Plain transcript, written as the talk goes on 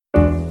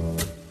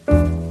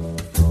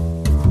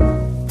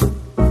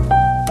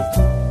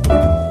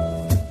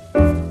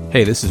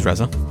Hey, this is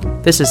Reza.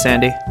 This is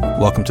Sandy.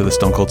 Welcome to the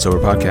Stone Cold Sober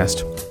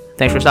Podcast.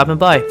 Thanks for stopping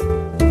by.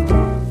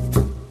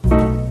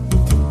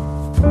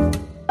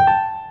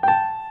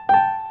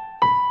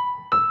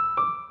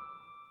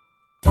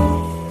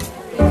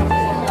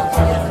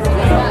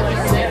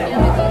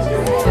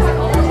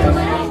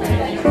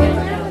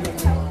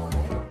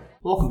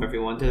 Welcome,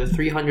 everyone, to the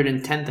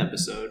 310th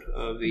episode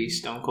of the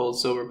Stone Cold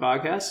Sober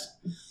Podcast.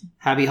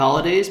 Happy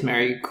holidays,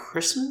 Merry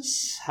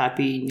Christmas,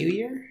 Happy New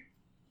Year.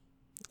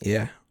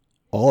 Yeah,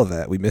 all of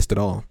that. We missed it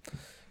all.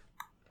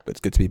 But it's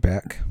good to be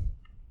back.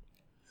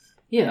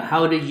 Yeah,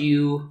 how did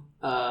you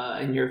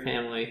and your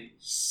family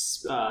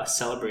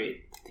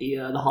celebrate the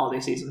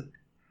holiday season?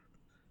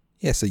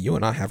 Yeah, so you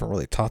and I haven't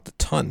really talked a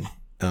ton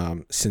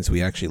since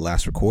we actually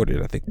last recorded.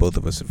 I think both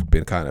of us have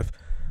been kind of,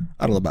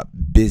 I don't know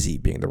about busy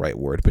being the right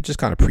word, but just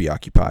kind of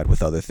preoccupied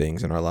with other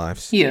things in our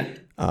lives. Yeah.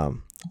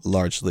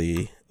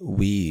 Largely,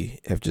 we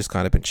have just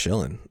kind of been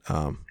chilling,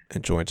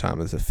 enjoying time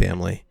as a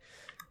family.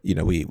 You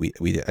know,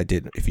 I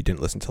did. If you didn't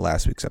listen to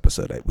last week's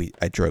episode,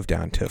 I drove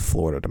down to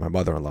Florida to my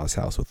mother-in-law's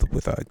house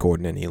with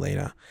Gordon and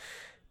Elena,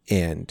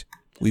 and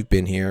we've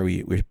been here.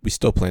 We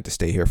still plan to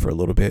stay here for a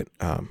little bit.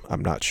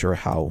 I'm not sure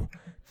how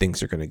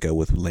things are going to go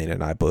with Elena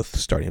and I both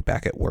starting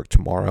back at work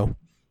tomorrow.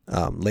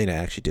 Lena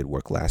actually did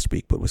work last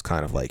week, but was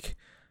kind of like,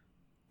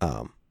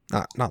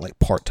 not like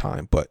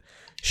part-time, but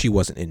she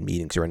wasn't in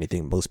meetings or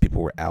anything. Most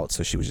people were out,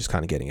 so she was just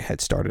kind of getting a head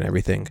start and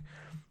everything.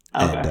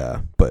 Okay. And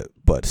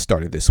but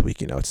starting this week,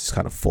 you know, it's just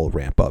kind of full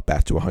ramp up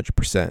back to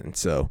 100%, and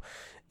so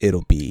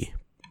it'll be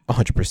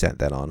 100%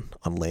 then on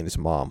Lena's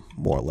mom,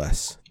 more or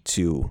less,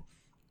 to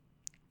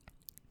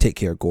take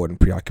care of Gordon,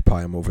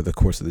 preoccupy him over the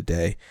course of the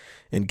day,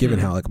 and given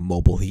how like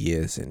mobile he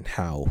is and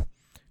how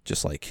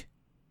just like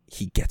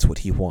he gets what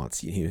he wants,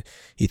 he's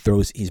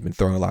been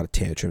throwing a lot of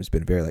tantrums,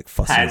 been very like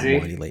fussy and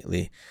whiny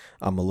lately.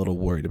 I'm a little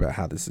worried about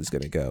how this is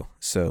going to go.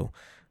 So.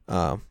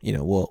 You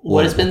know,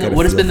 what has been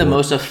the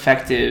most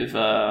effective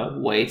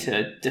way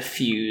to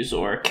diffuse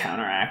or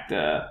counteract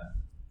a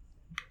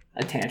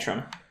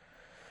tantrum?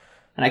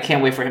 And I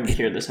can't wait for him to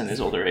hear this in his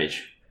older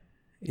age.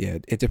 Yeah,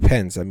 it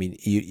depends. I mean,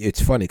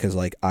 it's funny because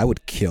like I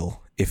would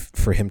kill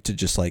for him to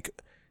just like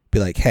be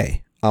like,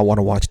 "Hey, I want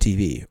to watch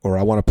TV, or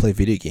I want to play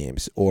video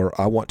games, or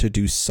I want to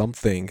do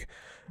something."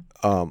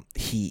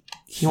 He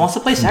wants to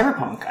play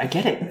Cyberpunk. I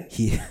get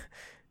it.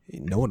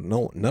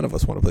 None of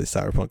us want to play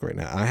Cyberpunk right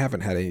now. I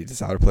haven't had any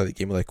desire to play the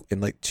game in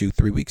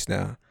 2-3 weeks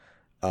now.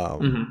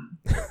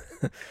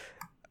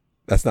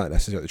 That's not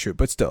necessarily true,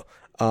 but still,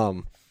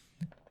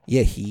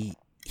 yeah, he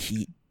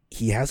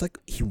has like,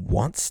 he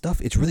wants stuff.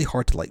 It's really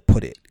hard to like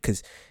put it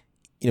because,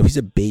 you know, he's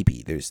a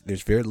baby. There's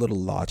very little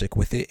logic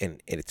with it,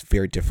 and it's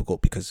very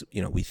difficult because,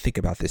 you know, we think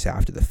about this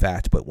after the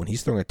fact, but when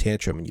he's throwing a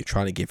tantrum and you're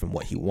trying to give him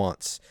what he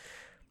wants,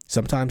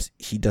 sometimes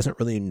he doesn't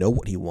really know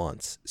what he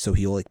wants, so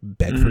he'll like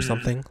beg for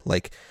something.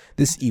 Like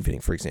this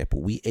evening, for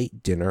example, we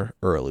ate dinner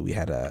early. We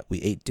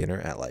ate dinner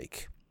at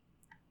like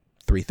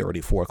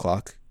 3:30, 4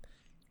 o'clock.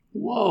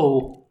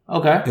 Whoa.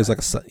 Okay. It was like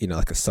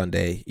a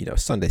Sunday,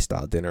 Sunday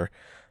style dinner.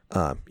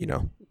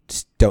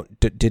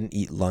 Didn't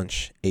eat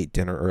lunch, ate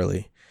dinner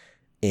early,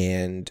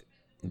 and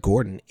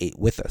Gordon ate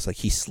with us. Like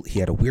he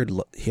had a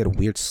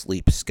weird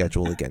sleep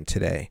schedule again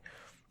today.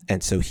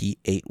 And so he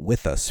ate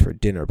with us for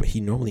dinner, but he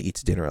normally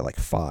eats dinner at like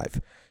 5.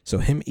 So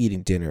him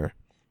eating dinner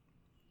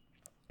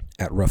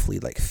at roughly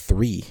like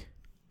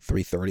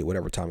 3:30,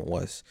 whatever time it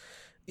was,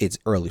 it's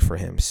early for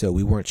him. So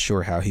we weren't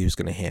sure how he was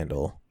going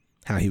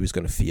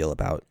to feel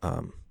about,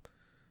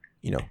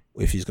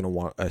 if he's going to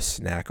want a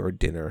snack or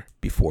dinner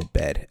before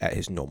bed at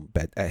his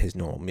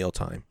normal meal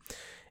time.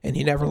 And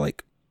he never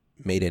like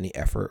made any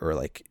effort or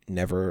like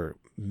never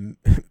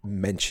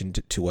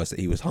mentioned to us that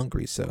he was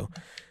hungry. So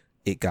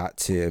it got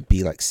to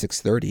be like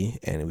 6:30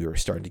 and we were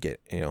starting to get,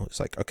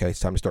 it's like, okay, it's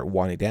time to start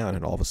winding down.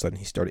 And all of a sudden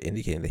he started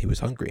indicating that he was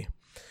hungry.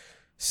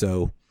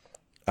 So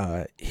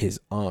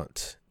his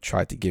aunt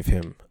tried to give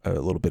him a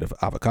little bit of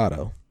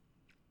avocado,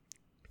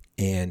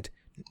 and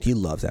he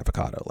loves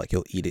avocado. Like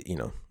he'll eat it,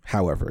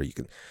 however, you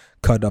can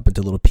cut it up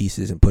into little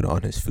pieces and put it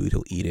on his food.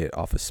 He'll eat it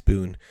off a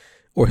spoon,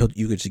 or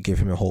you could just give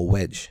him a whole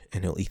wedge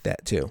and he'll eat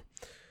that too.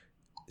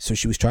 So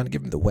she was trying to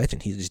give him the wedge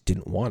and he just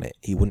didn't want it.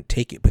 He wouldn't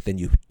take it, but then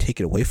you take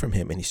it away from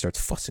him and he starts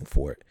fussing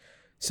for it.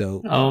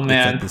 So it's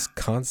like this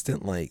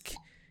constant, like,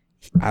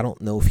 I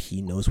don't know if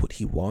he knows what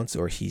he wants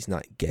or he's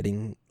not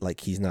conveying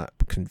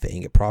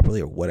it properly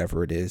or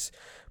whatever it is,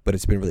 but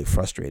it's been really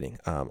frustrating.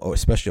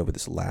 Especially over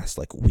this last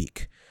like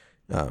week,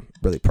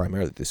 really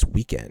primarily this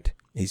weekend,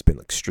 he's been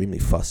extremely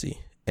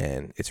fussy,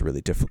 and it's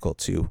really difficult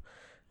to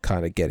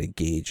kind of get a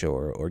gauge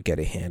or get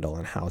a handle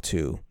on how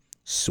to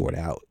sort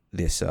out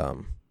this,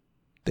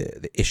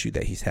 the issue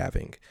that he's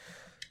having.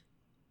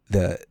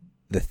 The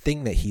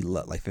thing that he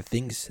like the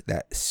things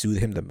that soothe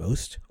him the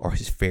most are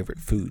his favorite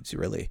foods,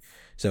 really.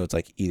 So it's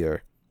like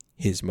either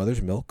his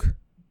mother's milk,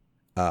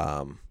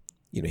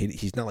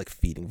 he's not like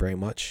feeding very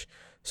much,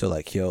 so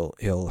like he'll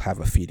have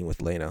a feeding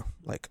with Lena,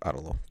 like, I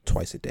don't know,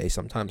 twice a day,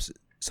 sometimes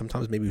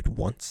maybe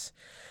once.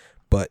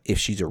 But if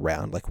she's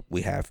around, like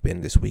we have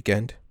been this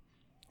weekend,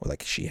 or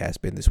like she has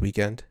been this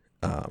weekend,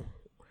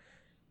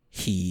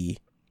 he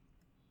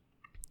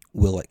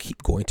will like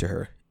keep going to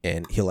her,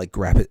 and he'll like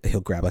grab it.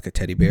 He'll grab like a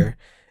teddy bear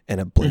and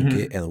a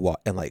blanket and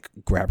like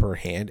grab her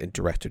hand and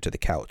direct her to the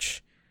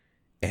couch,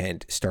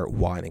 and start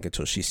whining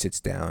until she sits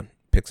down,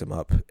 picks him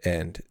up,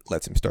 and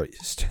lets him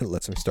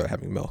start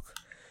having milk.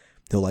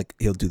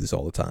 He'll do this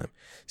all the time.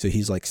 So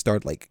he's like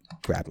start like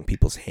grabbing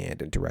people's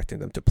hand and directing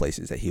them to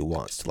places that he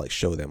wants to like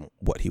show them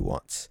what he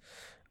wants.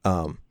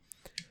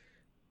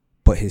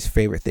 But his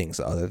favorite things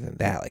other than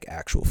that, like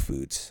actual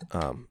foods,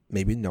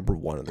 maybe number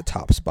one on the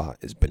top spot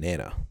is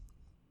banana.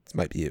 This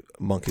might be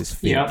among his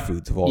favorite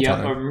foods of all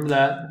time. I remember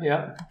that.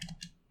 Yeah.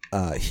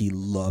 He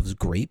loves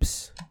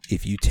grapes.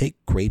 If you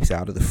take grapes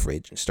out of the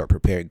fridge and start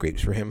preparing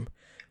grapes for him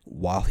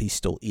while he's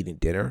still eating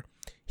dinner,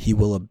 he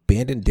will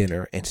abandon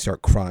dinner and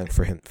start crying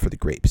for the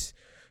grapes.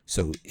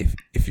 So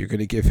if you're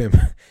gonna give him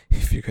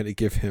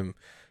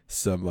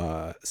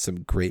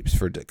some grapes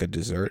for a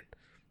dessert,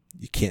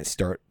 you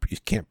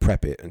can't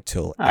prep it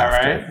until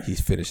after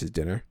he's finished his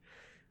dinner.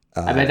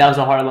 I bet that was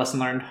a hard lesson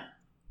learned.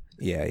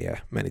 Yeah,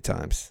 many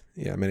times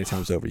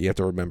over. You have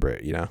to remember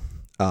it,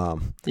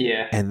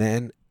 Yeah. And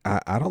then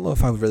I don't know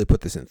if I would really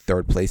put this in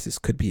third place. This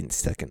could be in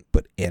second,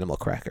 but animal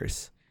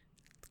crackers.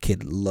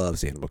 Kid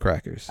loves animal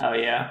crackers. Oh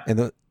yeah.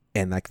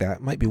 And like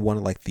that might be one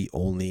of like the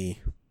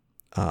only,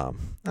 I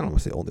don't want to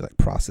say only like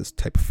processed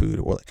type of food,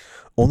 or like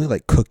only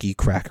like cookie,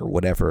 cracker,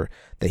 whatever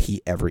that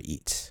he ever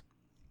eats.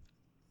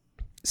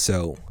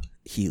 So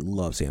he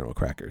loves animal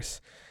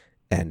crackers,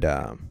 and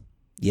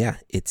yeah,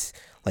 it's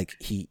like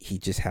he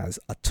just has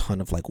a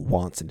ton of like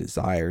wants and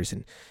desires,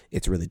 and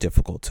it's really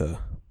difficult to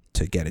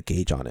get a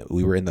gauge on it.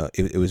 We were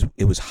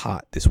it was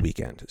hot this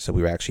weekend, so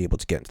we were actually able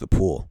to get into the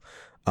pool.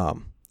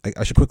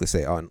 I should quickly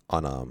say on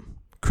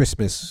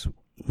Christmas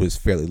was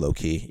fairly low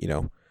key.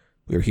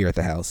 We were here at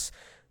the house.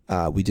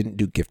 We didn't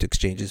do gift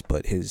exchanges,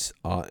 but his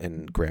aunt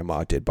and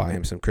grandma did buy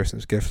him some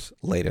Christmas gifts.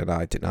 Lena and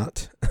I did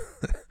not.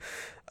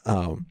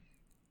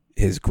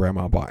 His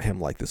grandma bought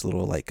him like this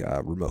little like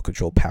remote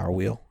control power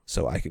wheel,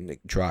 so I can like,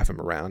 drive him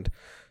around.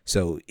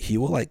 So he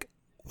will like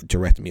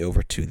direct me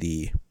over to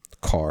the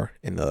car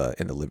in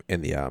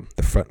the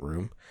front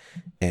room,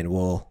 and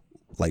we'll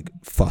like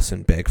fuss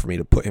and beg for me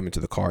to put him into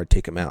the car and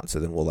take him out. So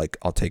then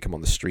I'll take him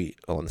on the street,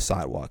 on the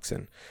sidewalks,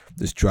 and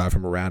just drive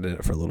him around in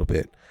it for a little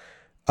bit.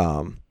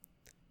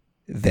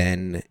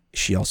 Then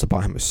she also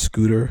bought him a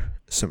scooter,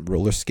 some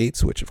roller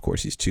skates, which of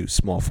course he's too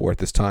small for at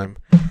this time,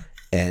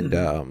 and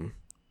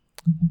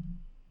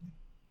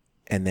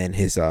then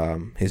his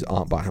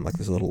aunt bought him like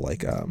this little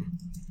like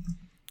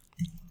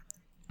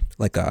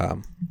a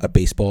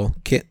baseball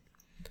kit,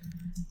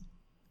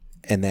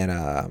 and then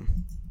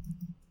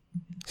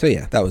so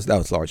yeah, that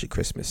was largely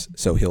Christmas.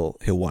 So he'll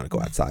want to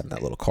go outside in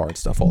that little car and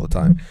stuff all the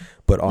time.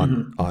 But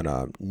on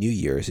New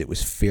Year's it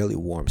was fairly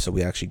warm, so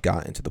we actually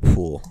got into the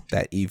pool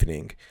that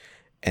evening,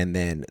 and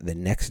then the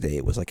next day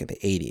it was like in the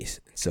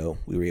 80s, so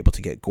we were able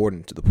to get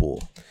Gordon to the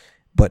pool.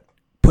 But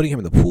putting him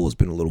in the pool has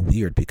been a little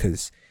weird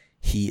because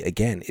he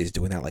again is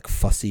doing that like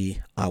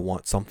fussy, I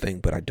want something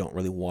but I don't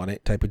really want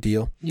it type of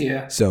deal.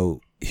 Yeah. So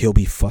he'll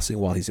be fussing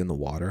while he's in the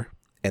water,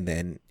 and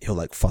then he'll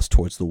like fuss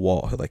towards the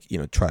wall. He'll like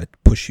try to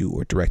push you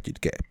or direct you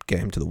to get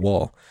him to the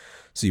wall.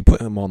 So you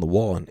put him on the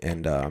wall, and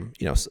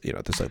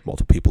there's like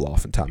multiple people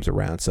oftentimes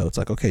around. So it's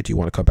like, okay, do you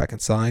want to come back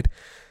inside?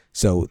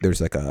 So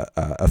there's like a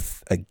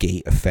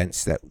gate, a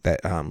fence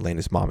that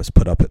Lena's mom has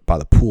put up by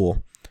the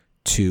pool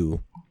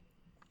to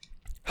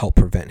help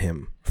prevent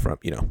him from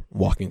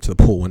walking to the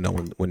pool when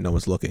no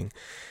one's looking.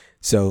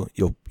 So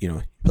you'll be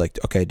like,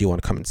 okay, do you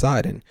want to come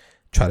inside, and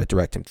try to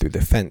direct him through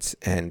the fence,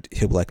 and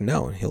he'll be like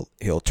no, and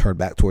he'll turn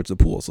back towards the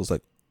pool. So it's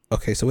like,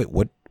 okay, so wait,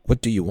 what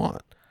do you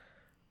want?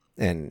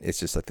 And it's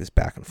just like this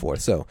back and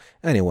forth. So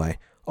anyway,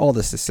 all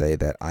this to say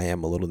that I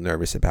am a little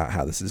nervous about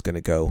how this is going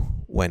to go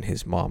when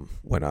his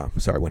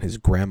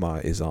grandma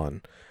is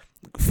on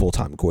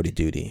full-time Gordy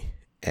duty,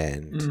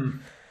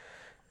 and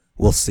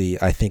we'll see.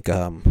 I think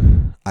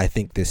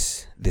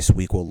this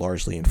week will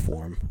largely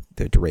inform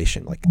the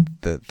duration, like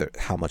the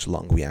how much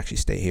longer we actually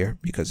stay here.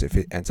 Because if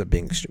it ends up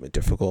being extremely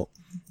difficult,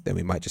 then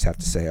we might just have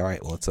to say, all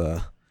right, well,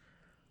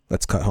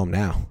 let's cut home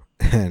now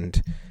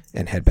and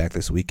head back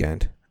this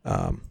weekend.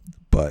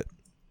 But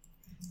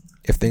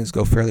if things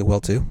go fairly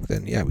well too,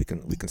 then yeah, we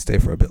can stay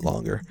for a bit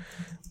longer.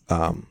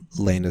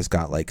 Lena's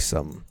got like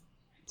some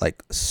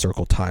like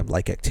circle time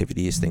like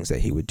activities, things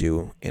that he would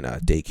do in a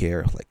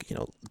daycare, like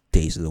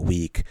days of the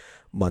week,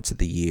 months of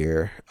the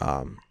year,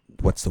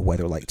 what's the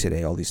weather like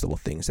today, all these little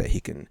things that he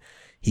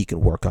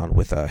can work on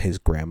with his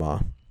grandma.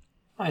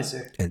 I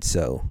see. And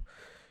so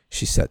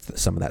she set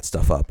some of that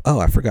stuff up. Oh,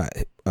 I forgot,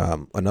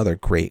 another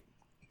great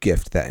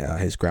gift that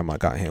his grandma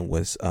got him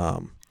was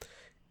an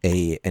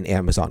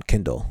Amazon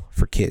Kindle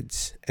for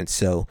kids. And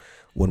so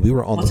when we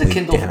were on What's the way a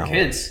Kindle down, for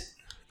kids?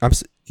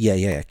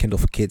 Yeah, Kindle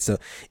for kids. So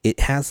it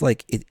has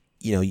like it,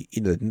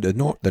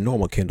 the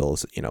normal Kindle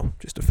is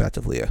just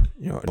effectively a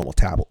normal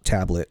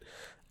tablet,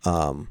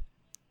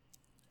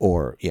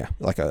 or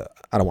like I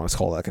don't want to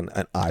call it like an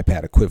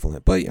iPad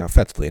equivalent, but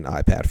effectively an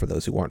iPad for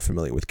those who aren't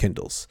familiar with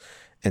Kindles.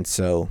 And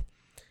so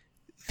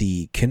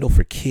the Kindle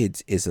for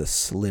Kids is a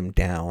slimmed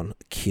down,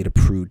 kid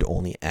approved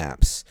only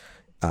apps.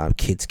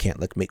 Kids can't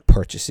like make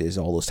purchases,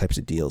 all those types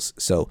of deals.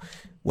 So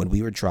when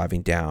we were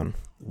driving down,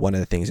 one of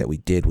the things that we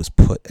did was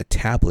put a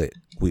tablet.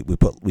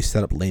 We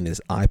set up Lena's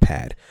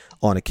iPad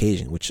on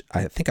occasion, which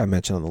I think I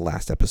mentioned on the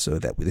last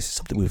episode that this is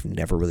something we've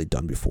never really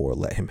done before.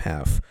 Let him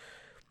have,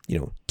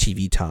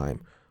 TV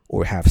time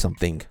or have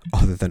something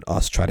other than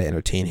us try to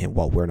entertain him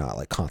while we're not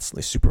like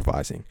constantly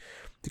supervising,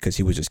 because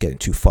he was just getting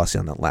too fussy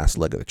on that last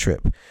leg of the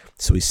trip.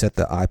 So we set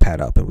the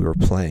iPad up and we were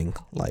playing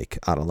like,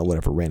 I don't know,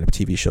 whatever random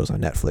TV shows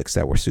on Netflix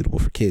that were suitable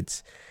for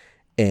kids.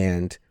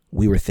 And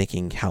we were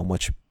thinking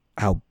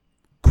how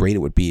great it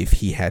would be if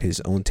he had his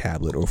own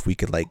tablet, or if we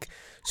could like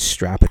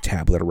strap a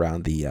tablet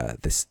around the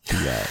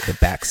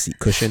back seat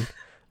cushion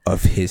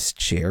of his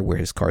chair where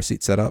his car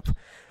seat's set up.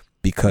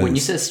 Because when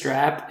you said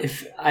strap,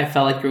 if I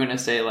felt like you were gonna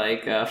say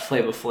like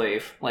Flava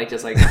Flav, like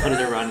just like put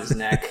it around his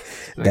neck.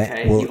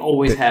 Okay, you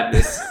always have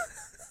this.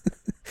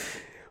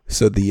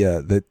 So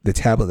the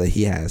tablet that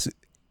he has,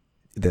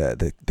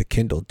 the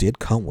Kindle did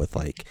come with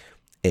like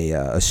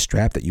a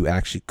strap that you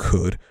actually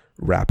could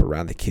wrap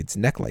around the kid's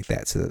neck like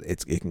that, so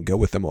that it can go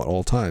with them at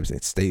all times and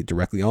it stay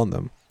directly on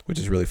them, which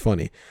is really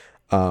funny.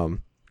 Wow,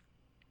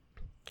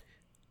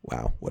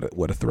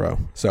 what a throw!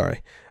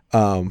 Sorry.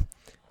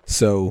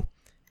 So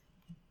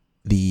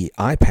the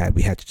iPad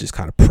we had to just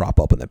kind of prop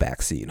up in the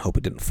back seat and hope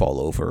it didn't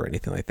fall over or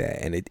anything like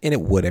that, and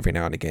it would every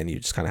now and again. You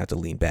just kind of have to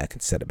lean back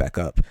and set it back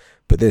up.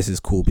 But this is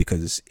cool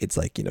because it's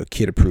like,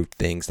 kid approved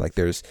things. Like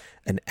there's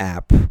an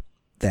app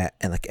that,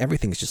 and like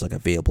everything's just like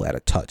available at a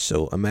touch.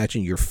 So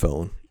imagine your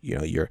phone,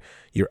 your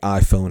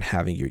iPhone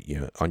having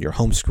your on your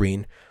home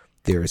screen,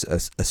 there's a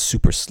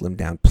super slim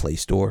down Play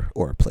Store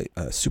or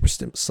a super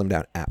slim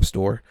down App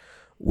Store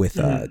with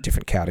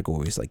different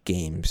categories like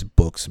games,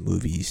 books,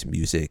 movies,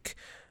 music,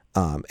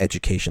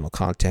 educational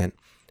content,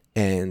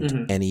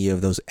 and any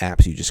of those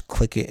apps, you just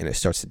click it and it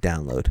starts to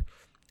download,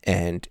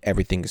 and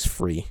everything is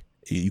free.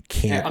 You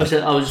can't. I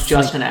was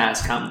just going to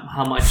ask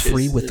how much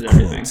free is, with is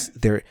clothes.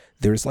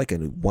 There's like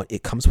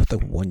it comes with a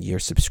 1 year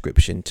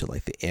subscription to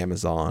like the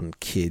Amazon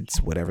Kids,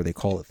 whatever they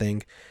call it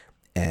thing,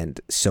 and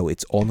so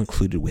it's all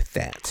included with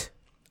that.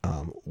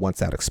 Once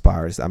that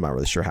expires, I'm not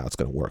really sure how it's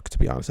going to work, to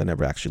be honest. I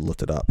never actually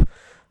looked it up,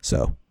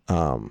 so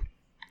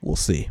we'll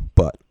see.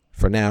 But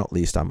for now, at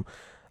least, I'm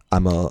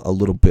a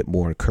little bit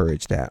more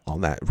encouraged that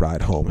on that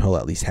ride home, he'll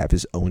at least have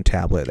his own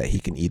tablet that he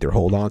can either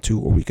hold on to,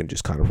 or we can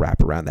just kind of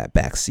wrap around that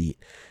back seat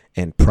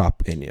and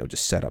prop and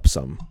just set up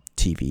some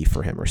TV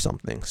for him or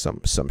something,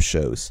 some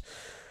shows.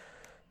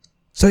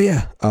 So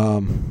yeah,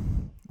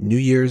 New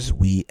Year's,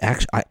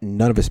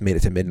 none of us made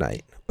it to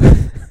midnight.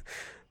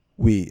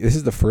 This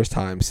is the first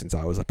time since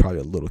I was like probably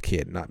a little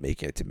kid not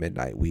making it to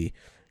midnight. We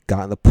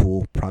got in the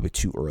pool probably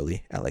too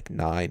early at like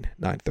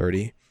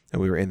 9:30.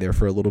 And we were in there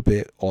for a little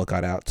bit, all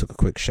got out, took a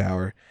quick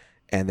shower,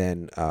 and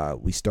then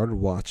we started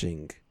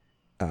watching,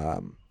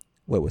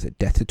 what was it,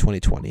 Death to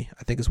 2020,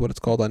 I think is what it's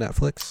called on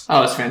Netflix.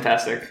 Oh, it's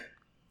fantastic.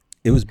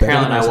 It was better.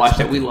 Carol and I watched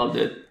it. We loved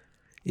it.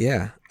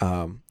 Yeah,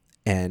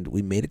 and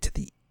we made it to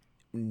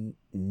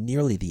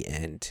nearly the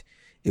end.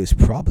 It was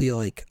probably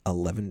like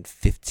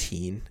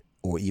 11:15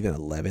 or even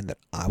 11 that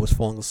I was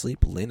falling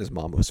asleep. Lena's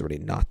mom was already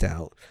knocked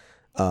out,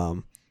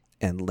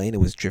 and Lena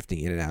was drifting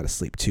in and out of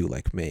sleep too,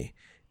 like me.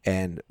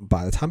 And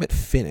by the time it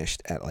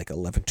finished at like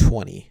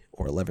 11:20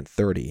 or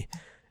 11:30,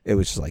 it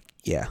was just like,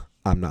 yeah,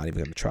 I'm not even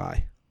going to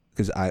try,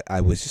 because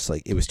I was just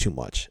like, it was too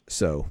much.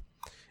 So,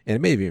 and it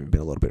may have even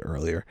been a little bit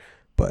earlier,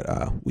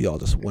 but we all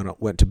just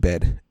went to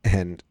bed,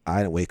 and I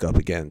didn't wake up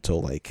again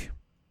until like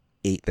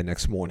 8 the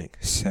next morning,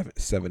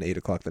 8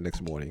 o'clock the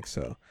next morning.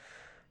 So,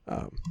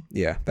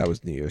 yeah, that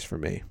was New Year's for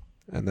me.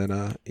 And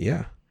then,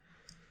 yeah,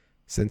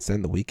 since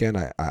then, the weekend,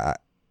 I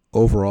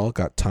overall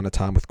got a ton of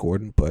time with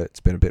Gordon, but it's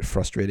been a bit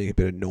frustrating, a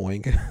bit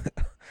annoying.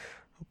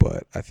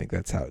 But I think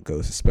that's how it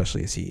goes,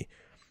 especially as he's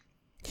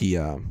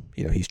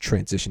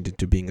transitioned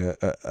into being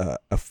a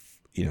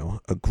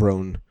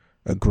grown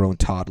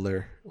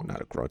toddler. Well,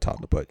 not a grown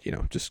toddler, but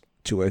just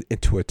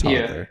into a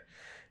toddler,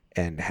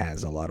 and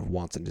has a lot of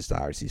wants and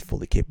desires. He's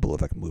fully capable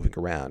of like moving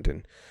around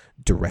and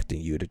directing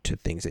you to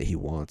things that he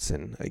wants.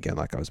 And again,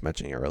 like I was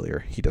mentioning earlier,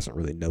 he doesn't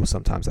really know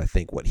sometimes, I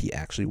think, what he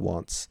actually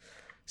wants.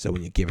 So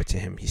when you give it to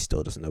him, he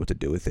still doesn't know what to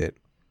do with it.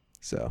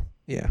 So,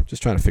 yeah,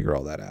 just trying to figure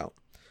all that out.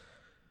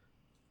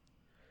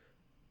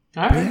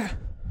 All right.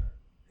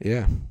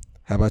 Yeah.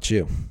 How about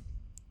you?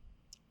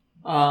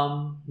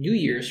 New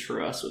Year's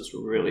for us was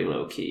really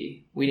low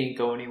key. We didn't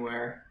go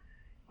anywhere.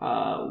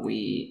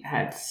 We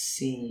had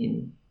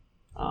seen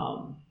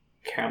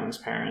Carolyn's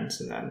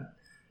parents, and then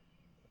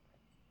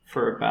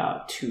for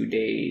about 2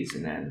 days,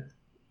 and then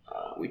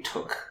we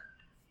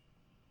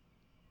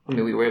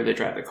were able to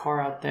drive the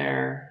car out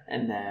there,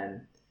 and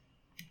then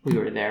we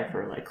were there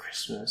for like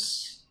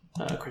Christmas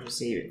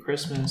Eve and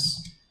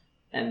Christmas,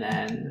 and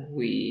then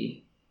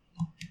we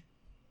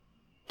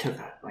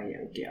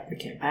we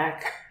came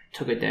back,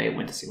 took a day,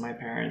 went to see my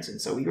parents, and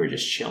so we were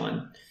just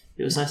chilling.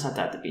 It was nice not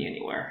to have to be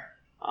anywhere.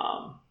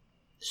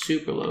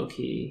 Super low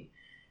key.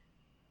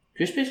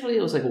 Just basically,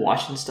 it was like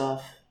watching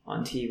stuff.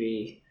 on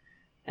TV,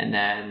 and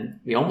then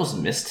we almost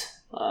missed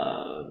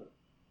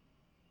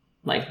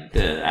like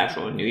the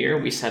actual New Year.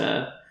 We set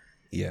a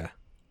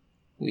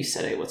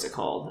what's it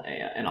called,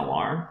 an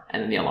alarm,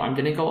 and then the alarm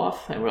didn't go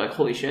off, and we're like,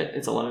 holy shit,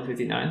 it's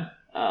 11:59.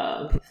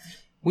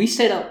 We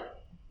stayed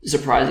up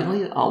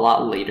surprisingly a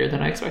lot later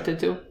than I expected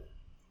to.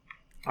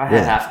 I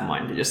had half of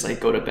mine to just like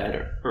go to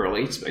bed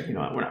early, so like, you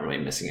know, we're not really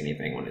missing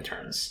anything when it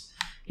turns,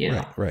 you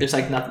know, there's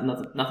like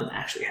nothing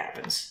actually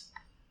happens.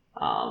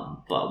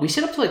 But we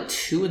stayed up to like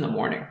 2 a.m.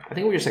 I think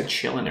we were just like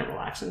chilling and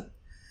relaxing.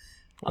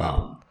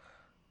 Wow.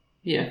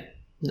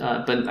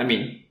 But I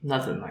mean,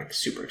 nothing like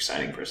super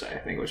exciting per se. I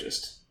think it was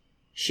just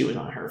she was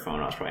on her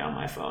phone, I was probably on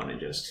my phone, and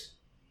just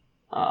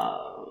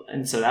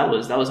and so that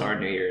was our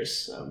New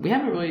Year's. We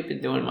haven't really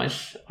been doing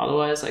much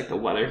otherwise. Like the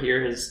weather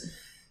here it's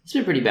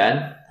been pretty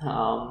bad.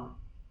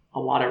 A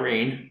lot of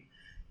rain.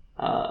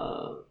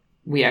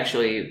 We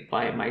actually,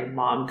 my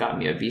mom got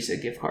me a Visa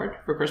gift card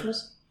for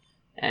Christmas,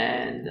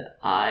 and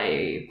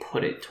I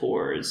put it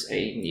towards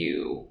a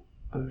new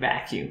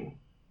vacuum,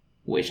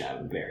 which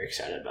I'm very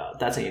excited about.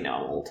 That's how you know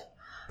I'm old.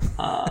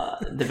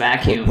 The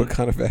vacuum. What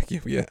kind of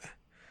vacuum? Yeah.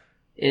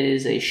 It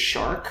is a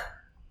Shark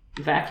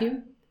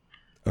vacuum.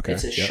 Okay.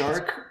 It's a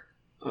Shark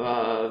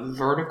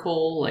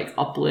vertical, like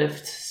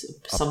uplift,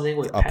 something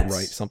with upright,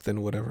 pets.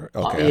 something, whatever.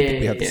 Okay,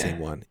 we have the same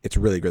one. It's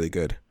really, really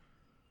good.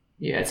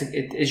 Yeah,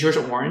 is yours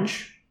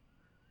orange?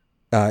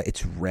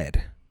 It's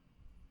red.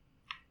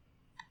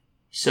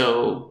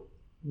 So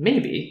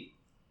maybe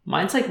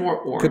mine's like more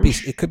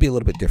orange. It could be a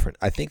little bit different.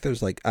 I think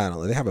there's like, I don't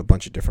know. They have a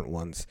bunch of different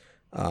ones,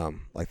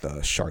 like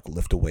the Shark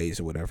liftaways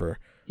or whatever.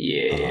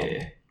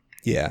 Yeah.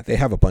 Yeah, they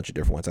have a bunch of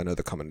different ones. I know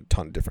they come in a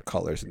ton of different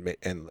colors,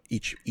 and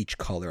each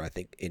color I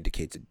think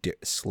indicates a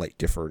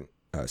slight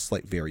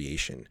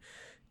variation.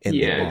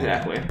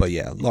 Exactly. But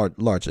yeah,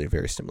 largely a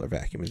very similar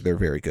vacuum. They're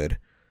very good,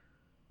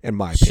 in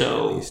my opinion,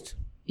 at least.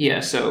 Yeah,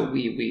 so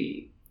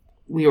we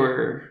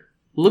were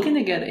looking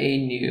to get a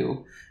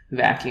new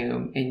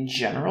vacuum in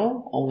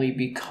general, only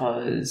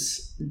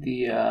because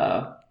the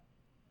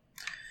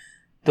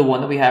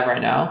one that we have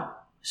right now.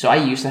 So I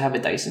used to have a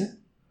Dyson.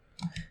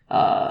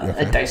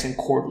 A Dyson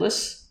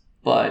cordless,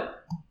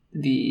 but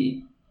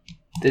the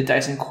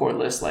Dyson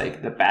cordless,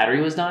 like the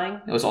battery was dying.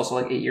 It was also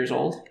like 8 years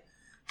old.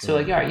 So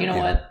like, all right, you know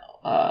what?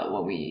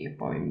 When we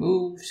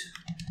moved,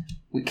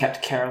 we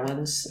kept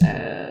Carolyn's.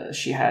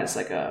 She has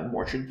like a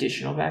more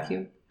traditional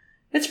vacuum.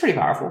 It's pretty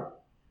powerful.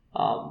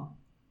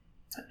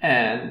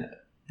 And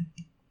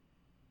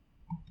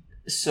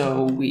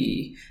so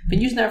we've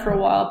been using that for a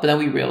while, but then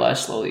we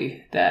realized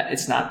slowly that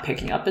it's not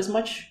picking up as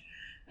much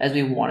as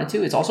we wanted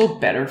to. It's also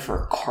better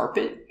for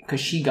carpet,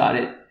 because she got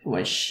it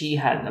when she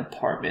had an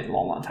apartment a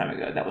long time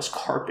ago that was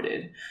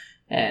carpeted,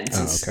 and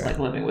since like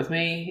living with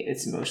me,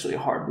 it's mostly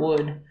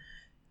hardwood.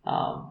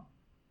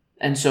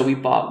 And so we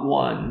bought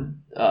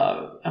one,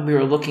 and we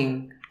were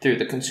looking through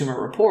the Consumer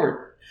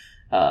Report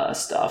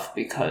stuff,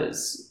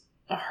 because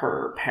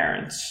her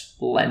parents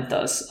lent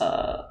us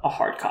a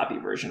hard copy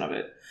version of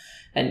it,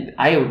 and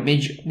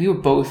we were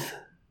both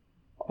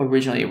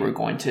originally were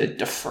going to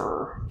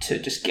defer to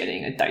just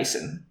getting a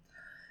Dyson.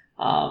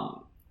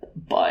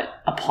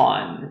 But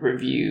upon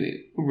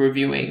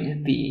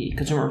reviewing the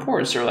Consumer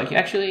Reports, they're like,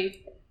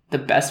 actually, the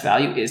best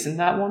value isn't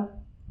that one,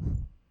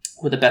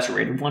 or the best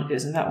rated one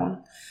isn't that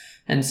one.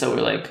 And so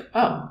we're like,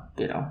 oh,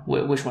 you know,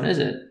 which one is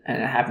it?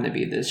 And it happened to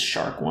be this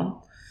Shark one.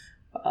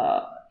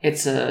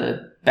 It's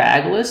a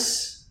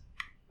bagless,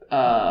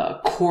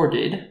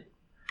 corded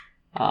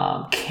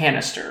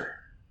canister.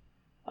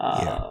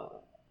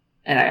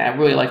 And I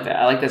really like that.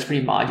 I like that it's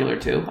pretty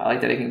modular too. I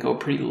like that it can go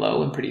pretty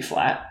low and pretty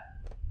flat.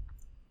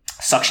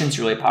 Suction's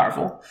really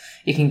powerful.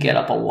 It can get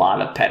up a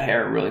lot of pet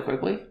hair really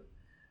quickly.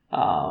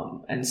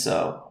 And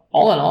so,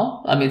 all in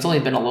all, I mean, it's only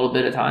been a little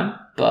bit of time,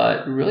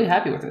 but really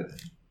happy with it.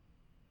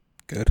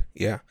 Good.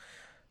 Yeah.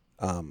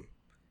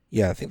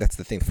 I think that's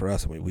the thing for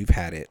us. I mean, we've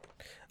had it.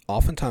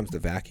 Oftentimes, the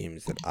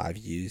vacuums that I've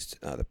used,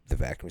 the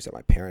vacuums that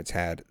my parents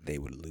had, they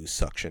would lose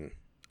suction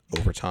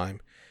over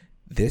time.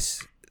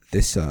 This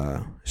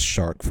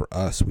Shark for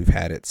us, we've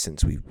had it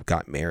since we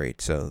got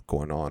married, so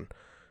going on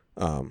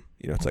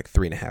it's like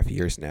 3.5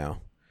 years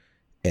now,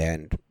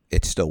 and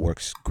it still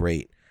works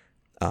great.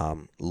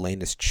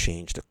 Lane has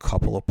changed a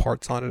couple of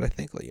parts on it, I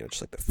think, like,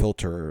 just like the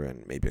filter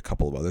and maybe a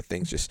couple of other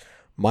things, just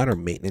minor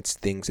maintenance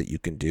things that you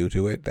can do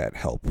to it that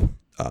help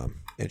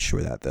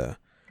ensure that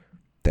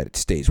it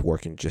stays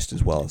working just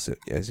as well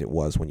as it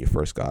was when you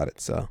first got it.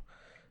 So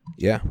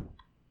yeah.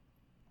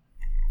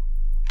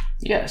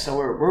 Yeah, so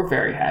we're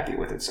very happy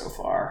with it so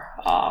far.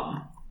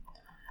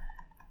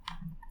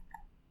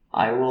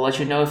 I will let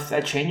you know if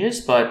that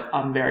changes, but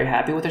I'm very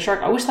happy with the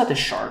Shark. I always thought the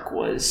Shark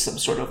was some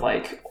sort of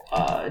like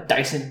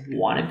Dyson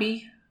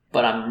wannabe,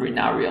 but I'm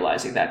now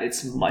realizing that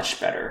it's much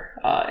better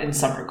in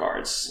some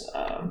regards,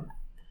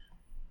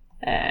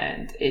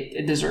 and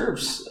it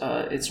deserves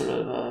its sort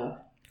of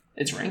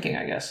its ranking,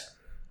 I guess.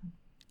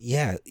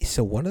 Yeah.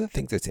 So one of the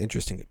things that's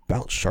interesting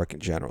about Shark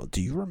in general,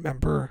 do you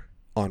remember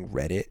on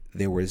Reddit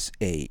there was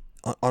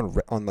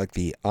on like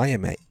the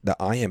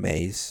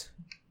IMAs,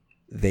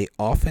 they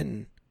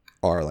often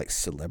are like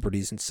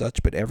celebrities and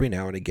such, but every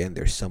now and again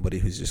there's somebody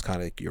who's just kind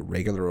of like your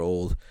regular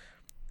old,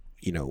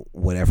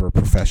 whatever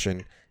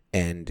profession,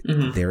 and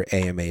their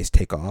AMAs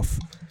take off.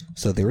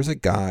 So there is a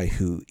guy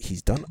who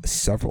he's done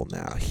several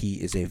now. He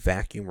is a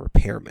vacuum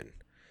repairman,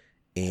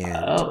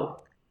 and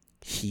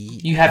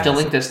you have to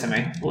link this to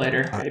me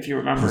later if you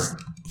remember.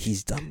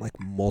 He's done like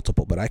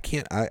multiple, but I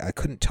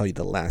couldn't tell you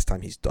the last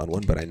time he's done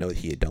one, but I know that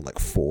he had done like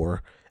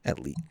 4, at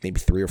least maybe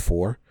 3 or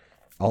 4.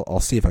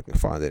 I'll see if I can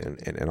find it,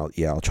 and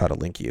I'll try to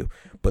link you.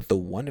 But the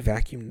one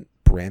vacuum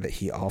brand that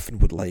he often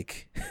would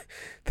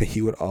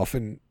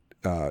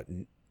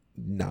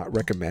not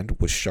recommend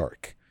was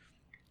Shark.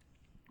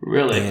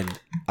 Really? And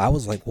I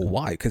was like, well,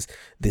 why? Because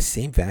the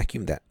same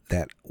vacuum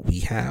that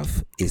we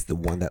have is the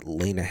one that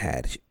Lena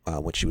had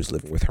when she was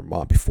living with her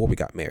mom before we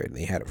got married. And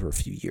they had it for a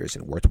few years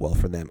and it worked well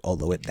for them.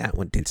 Although that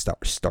one did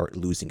start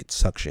losing its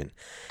suction,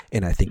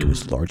 and I think it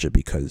was largely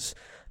because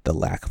the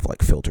lack of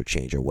like filter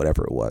change or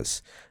whatever it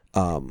was.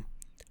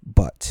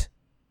 But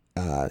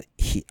I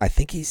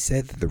think he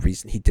said that the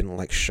reason he didn't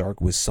like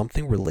Shark was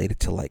something related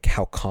to like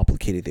how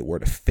complicated they were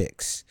to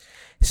fix.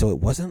 So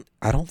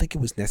I don't think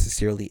it was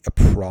necessarily a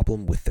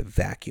problem with the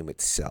vacuum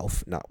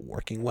itself not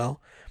working well,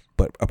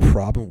 but a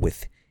problem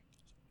with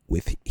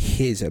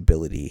his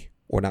ability,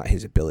 or not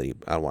his ability.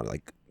 I don't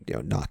want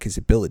to knock his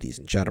abilities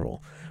in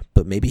general,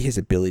 but maybe his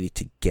ability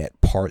to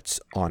get parts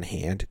on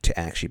hand to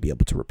actually be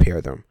able to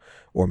repair them,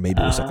 or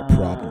maybe it was like a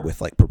problem with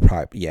like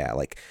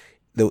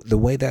the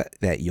way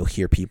that you'll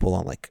hear people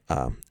on like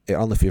I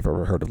don't know if you've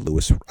ever heard of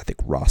Lewis. I think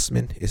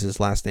Rossman is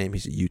his last name.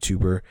 He's a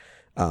YouTuber,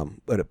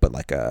 but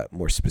like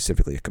more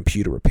specifically a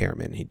computer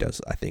repairman. He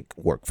does, I think,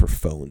 work for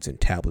phones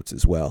and tablets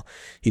as well.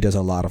 He does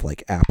a lot of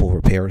like Apple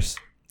repairs,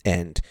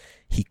 and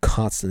he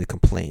constantly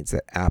complains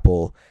that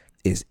Apple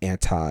is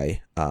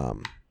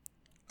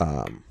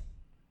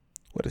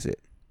what is it?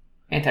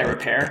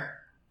 Anti-repair.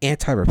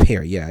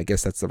 Anti-repair. Yeah, I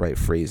guess that's the right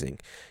phrasing.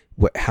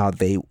 How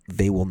they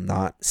will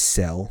not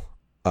sell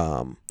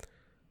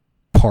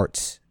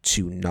parts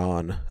to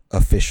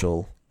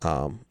non-official,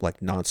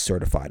 like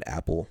non-certified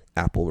Apple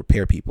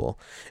repair people.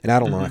 And I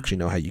don't actually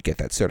know how you get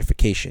that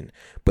certification,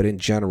 but in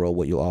general,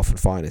 what you'll often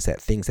find is that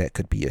things that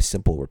could be a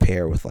simple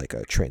repair with like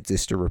a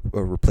transistor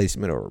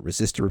replacement or a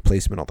resistor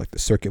replacement on like the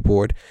circuit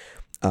board,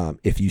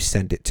 if you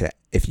send it to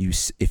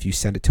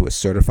a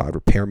certified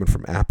repairman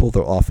from Apple,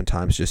 they'll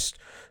oftentimes just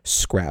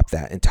scrap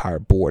that entire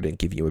board and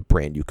give you a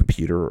brand new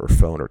computer or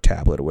phone or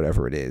tablet or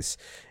whatever it is.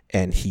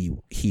 And he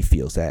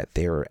feels that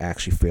they're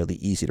actually fairly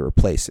easy to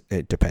replace,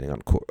 depending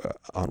on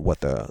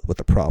what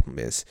the problem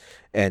is.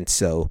 And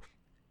so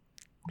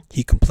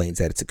he complains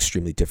that it's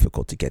extremely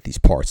difficult to get these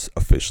parts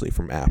officially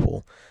from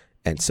Apple.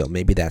 And so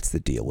maybe that's the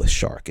deal with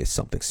Shark, is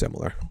something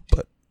similar.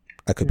 But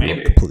I could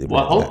be completely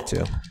wrong with that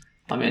too.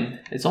 I mean,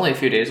 it's only a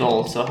few days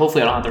old, so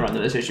hopefully I don't have to run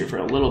into this issue for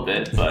a little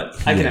bit. But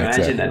I can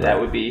imagine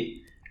that would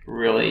be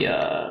really,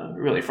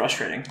 really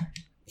frustrating.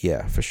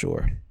 Yeah, for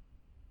sure.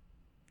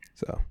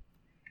 So.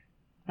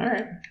 All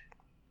right,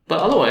 but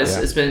otherwise,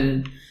 it's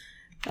been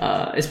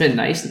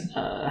nice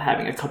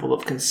having a couple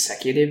of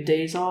consecutive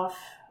days off.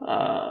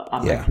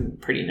 I'm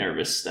like pretty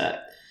nervous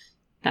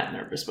not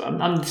nervous, but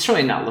I'm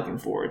certainly not looking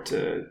forward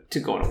to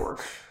going to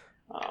work.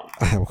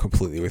 I'm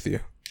completely with you.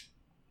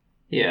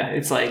 Yeah,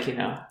 it's like,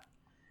 I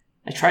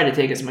try to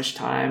take as much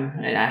time,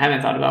 and I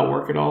haven't thought about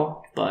work at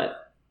all,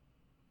 but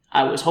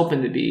I was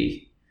hoping to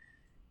be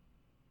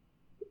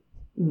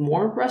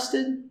more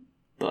rested,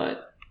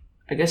 but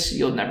I guess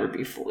you'll never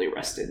be fully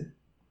rested.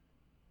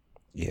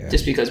 Yeah.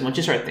 Just because once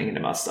you start thinking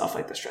about stuff,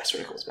 like the stress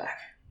rate goes back.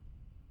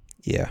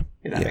 Yeah.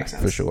 If that makes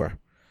sense. For sure.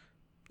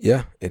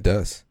 Yeah, it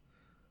does.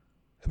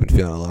 I've been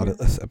feeling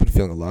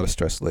a lot of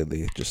stress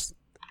lately, just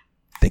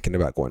thinking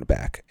about going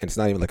back. And it's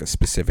not even like a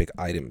specific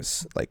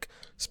items, like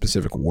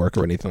specific work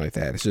or anything like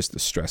that. It's just the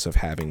stress of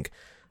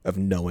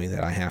knowing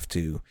that I have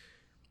to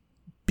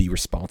be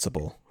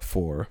responsible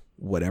for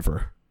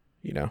whatever,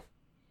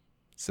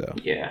 So.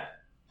 Yeah.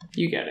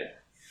 You get it.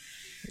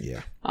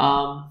 Yeah.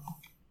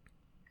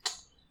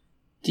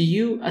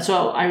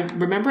 So I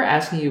remember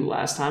asking you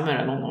last time, and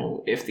I don't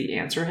know if the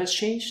answer has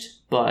changed,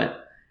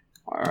 but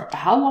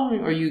how long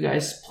are you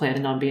guys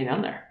planning on being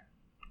down there?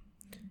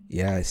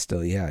 Yeah, I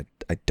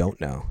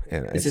don't know.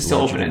 And is it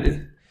still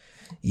open-ended?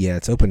 Yeah,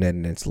 it's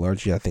open-ended, and it's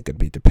largely, I think, it'd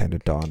be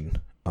dependent on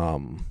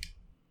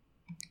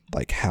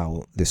like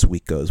how this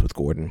week goes with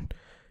Gordon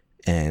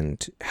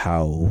and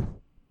how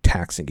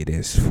taxing it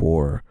is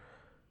for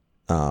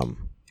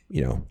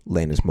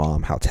Lena's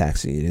mom, how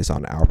taxing it is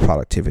on our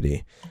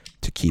productivity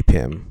to keep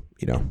him,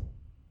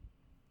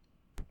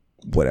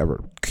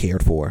 whatever,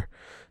 cared for.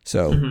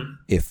 So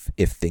if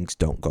things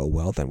don't go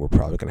well, then we're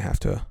probably going to have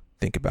to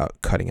think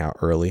about cutting out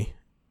early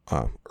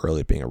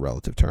being a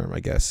relative term, I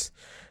guess.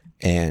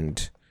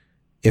 And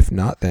if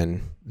not,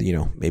 then,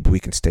 maybe we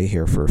can stay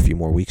here for a few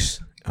more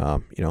weeks,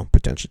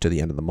 potentially to the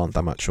end of the month.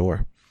 I'm not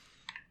sure.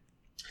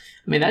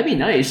 I mean, that'd be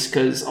nice,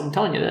 because I'm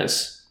telling you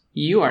this.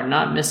 You are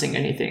not missing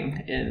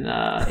anything in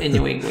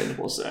New England,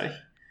 we'll say.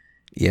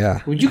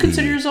 Yeah. Would you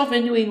consider yourself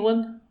in New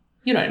England?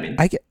 You know what I mean?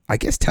 I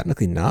guess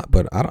technically not,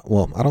 but I don't.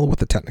 Well, I don't know what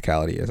the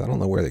technicality is. I don't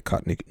know where they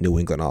cut New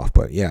England off,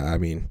 but yeah, I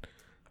mean,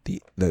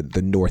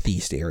 the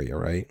northeast area,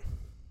 right?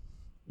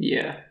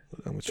 Yeah.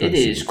 I'm trying It to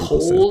see is what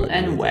Google says cold about New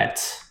and England.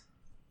 wet.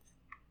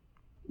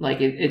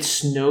 Like it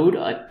snowed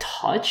a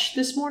touch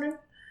this morning, Oh,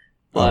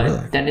 but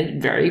really? then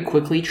it very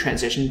quickly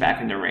transitioned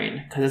back into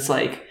rain because it's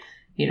like,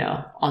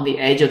 on the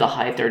edge of the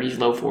high 30s,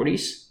 low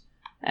 40s.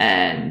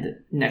 And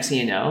next thing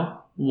you know,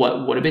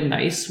 what would have been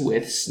nice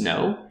with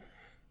snow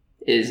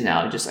is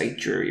now just like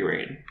dreary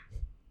rain.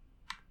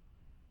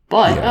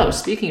 But, Yeah.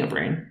 speaking of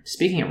rain,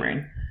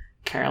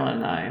 Carolyn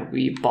and I,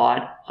 we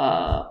bought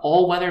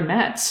all-weather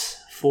mats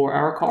for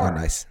our Oh, car.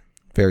 nice.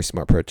 Very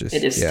smart purchase.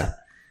 It is Yeah.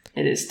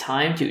 it is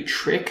time to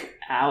trick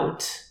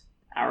out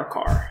our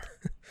car.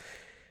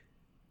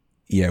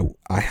 Yeah,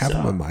 I have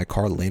them So- in my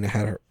car. Lena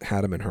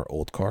had them in her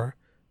old car.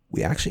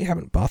 We actually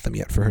haven't bought them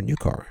yet for her new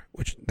car,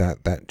 which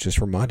that just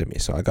reminded me.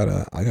 So I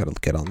gotta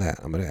get on that.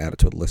 I'm gonna add it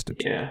to the list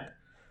Yeah.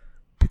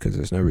 because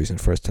there's no reason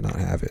for us to not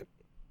have it.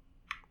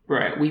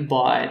 Right. We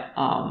bought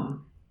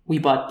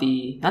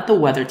the not the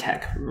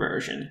WeatherTech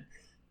version,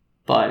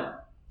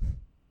 but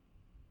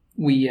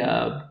we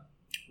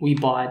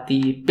bought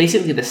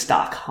basically the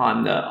stock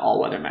Honda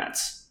all-weather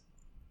mats.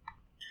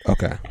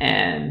 Okay.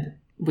 And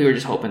we were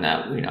just hoping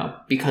that,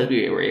 because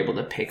we were able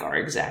to pick our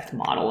exact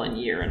model and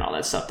year and all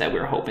that stuff, that we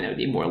were hoping it would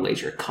be more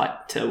laser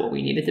cut to what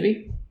we need it to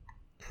be.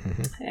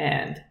 Mm-hmm.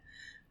 And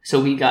so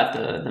we got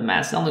the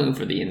mats not only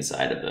for the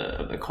inside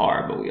of the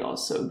car, but we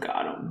also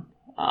got them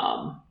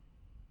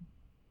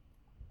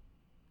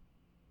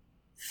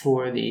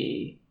for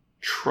the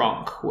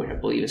trunk, which I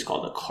believe is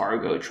called the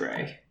cargo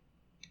tray.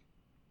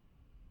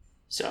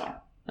 So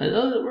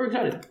we're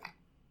excited.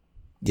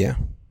 Yeah,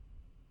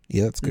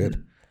 that's good.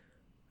 Mm-hmm.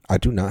 I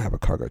do not have a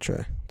cargo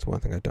tray. It's one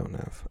thing I don't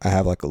have. I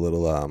have like a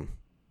little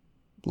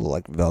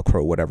like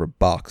Velcro whatever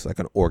box, like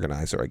an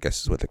organizer, I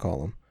guess is what they call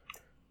them.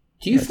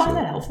 Do you That's find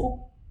it. that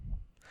helpful?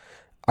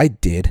 I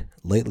did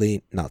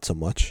lately, not so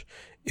much.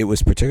 It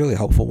was particularly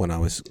helpful when I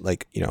was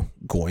like,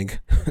 going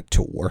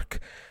to work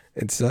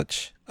and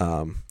such.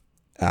 I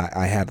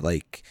had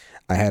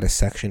a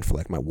section for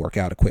like my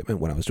workout equipment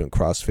when I was doing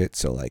CrossFit,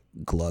 so like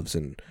gloves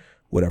and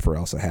whatever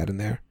else I had in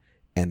there,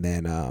 and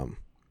then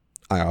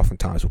I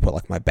oftentimes would put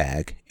like my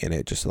bag in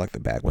it just so like the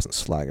bag wasn't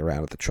sliding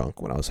around at the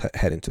trunk when I was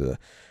heading to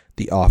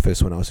the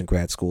office when I was in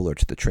grad school or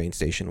to the train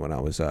station when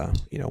I was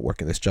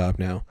working this job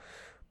now.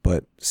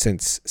 But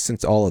since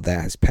all of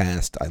that has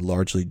passed, I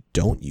largely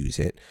don't use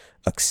it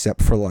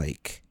except for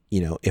like,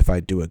 if I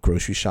do a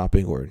grocery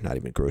shopping or not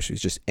even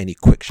groceries, just any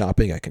quick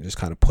shopping, I can just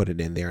kind of put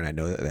it in there and I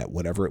know that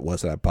whatever it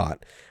was that I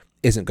bought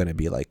isn't going to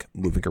be like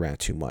moving around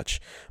too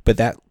much. But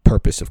that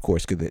purpose, of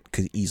course, could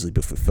easily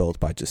be fulfilled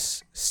by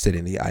just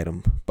sitting the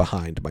item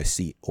behind my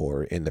seat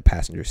or in the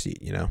passenger seat,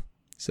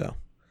 So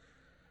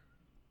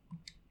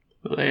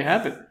Well, there you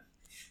have it.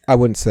 I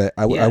wouldn't say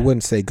I Yeah.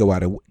 wouldn't say go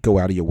out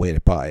of your way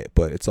to buy it,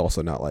 but it's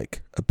also not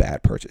like a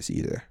bad purchase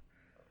either.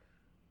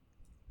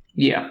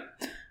 Yeah.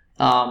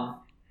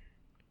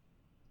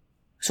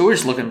 So we're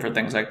just looking for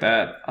things like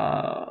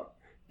that.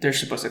 They're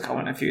supposed to come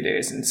in a few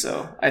days, and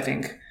so I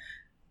think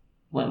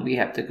when we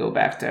have to go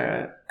back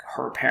to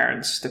her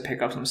parents to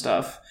pick up some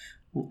stuff,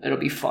 it'll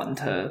be fun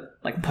to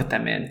like put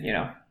them in,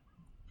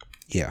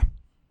 Yeah,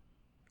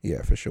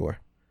 for sure.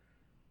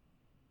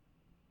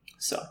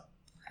 So,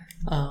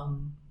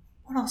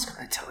 what else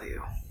can I tell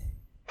you?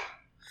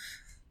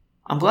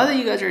 I'm glad that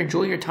you guys are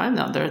enjoying your time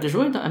down there. There's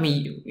really,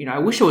 I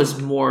wish there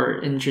was more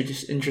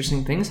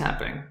interesting things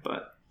happening,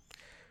 but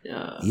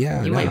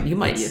you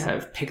might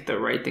have picked the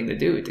right thing to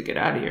do to get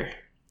out of here.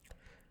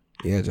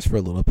 Yeah, just for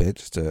a little bit,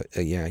 just to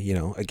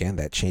again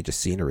that change of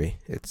scenery.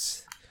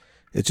 It's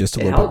just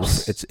a It little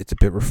helps. bit. It's a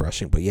bit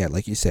refreshing, but yeah,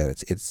 like you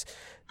said,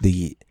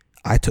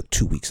 I took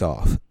 2 weeks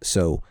off,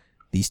 so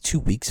these 2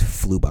 weeks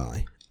flew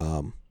by.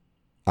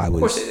 I Of was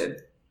course they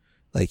did.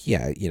 like,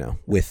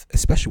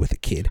 especially with a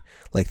kid,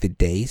 like the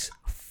days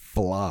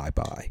fly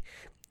by,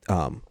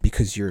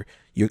 because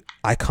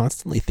I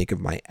constantly think of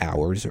my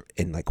hours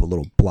in like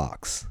little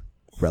blocks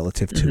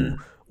relative to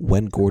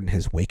when Gordon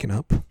has waken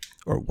up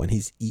or when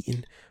he's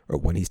eaten or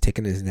when he's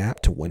taken his nap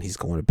to when he's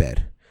going to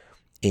bed.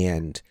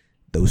 And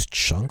those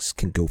chunks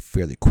can go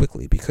fairly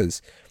quickly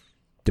because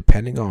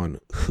depending on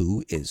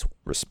who is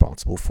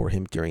responsible for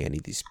him during any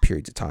of these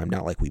periods of time,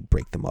 not like we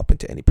break them up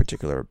into any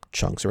particular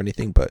chunks or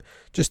anything, but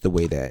just the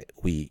way that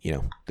we,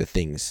 the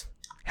things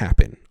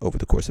happen over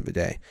the course of a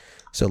day.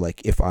 So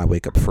like if I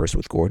wake up first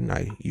with Gordon,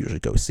 I usually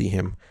go see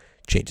him,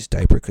 change his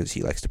diaper because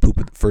he likes to poop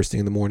the first thing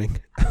in the morning.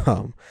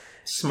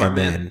 Smart and man.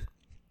 then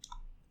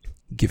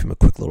give him a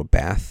quick little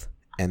bath.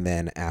 And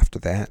then after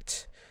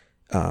that,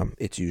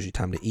 it's usually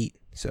time to eat.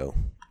 So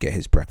get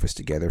his breakfast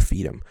together,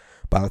 feed him.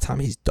 By the time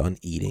he's done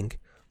eating,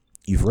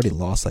 you've already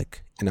lost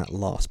not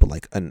lost, but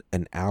like an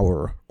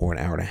hour or an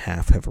hour and a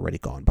half have already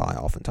gone by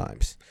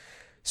oftentimes.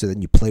 So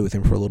then you play with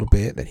him for a little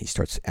bit. Then he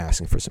starts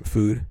asking for some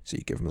food. So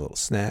you give him a little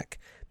snack.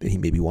 Then he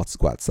maybe wants to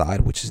go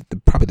outside, which is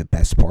probably the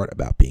best part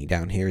about being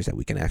down here is that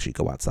we can actually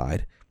go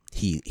outside.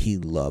 He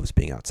loves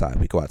being outside.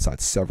 We go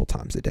outside several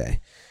times a day.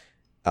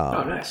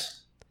 Oh,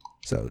 nice.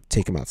 So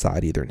take him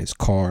outside either in his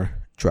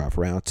car, drive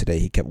around. Today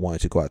he kept wanting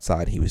to go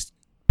outside. He was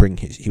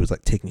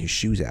like taking his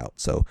shoes out.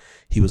 So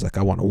he was like,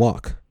 I want to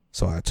walk.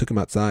 So I took him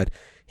outside.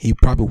 He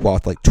probably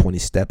walked like 20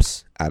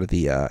 steps out of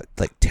the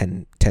like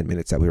 10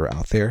 minutes that we were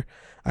out there.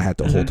 I had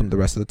to hold him the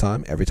rest of the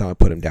time. Every time I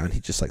put him down, he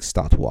just like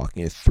stopped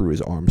walking and threw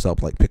his arms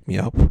up, like pick me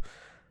up.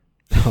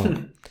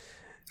 I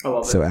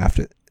love so it.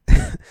 after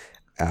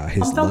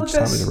his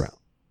lunchtime is around.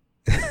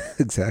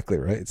 Exactly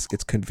right.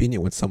 It's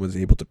convenient when someone's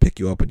able to pick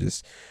you up and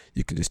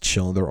you can just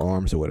chill in their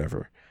arms or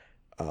whatever.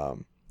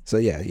 So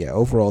yeah.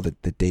 Overall, the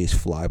days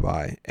fly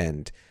by,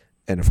 and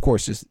of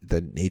course, just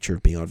the nature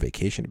of being on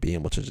vacation, being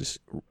able to just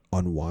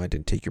unwind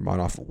and take your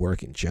mind off of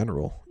work in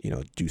general.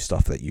 Do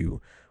stuff that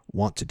you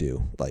want to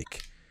do,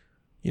 like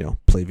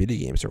play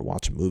video games or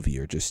watch a movie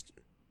or just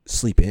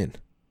sleep in.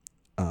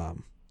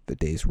 The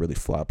days really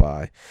fly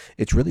by.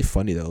 It's really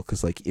funny though,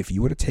 because like if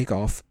you were to take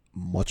off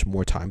much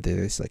more time than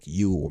this, like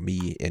you or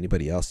me,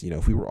 anybody else,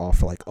 if we were off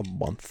for like a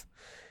month,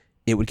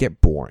 it would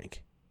get boring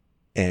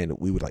and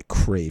we would like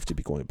crave to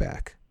be going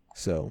back.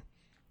 So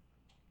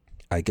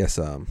I guess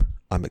I'm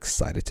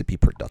excited to be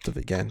productive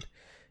again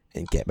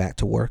and get back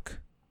to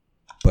work,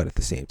 but at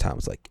the same time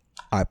it's like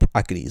I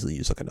could easily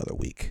use like another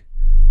week.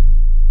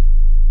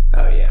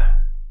 Oh yeah,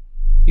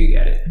 you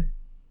get it.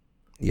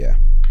 Yeah.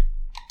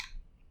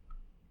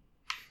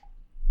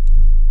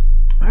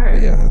 All right.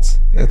 But yeah,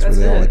 that's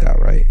really all I got,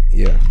 right?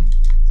 Yeah.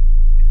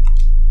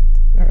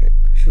 All right.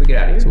 Should we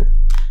get out of here?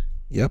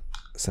 Yep.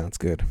 Sounds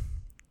good.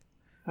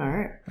 All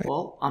right.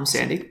 Well, I'm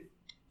Sandy.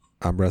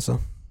 I'm Reza.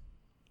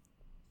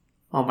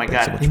 Oh my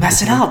God, we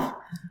messed it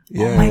up.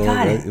 Yeah, oh my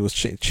God. It was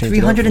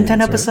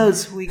 310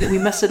 episodes. Right? We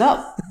messed it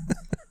up.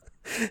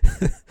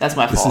 That's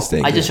my fault.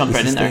 I just jumped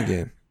right in there.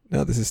 In.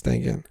 No, this is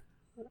staying in.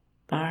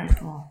 All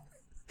right. Well,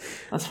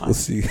 that's fine.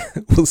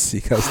 We'll see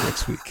you guys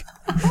next week.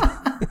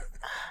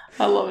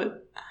 I love it.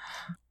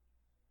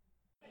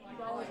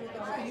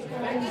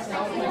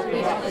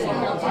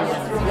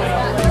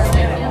 Thank you.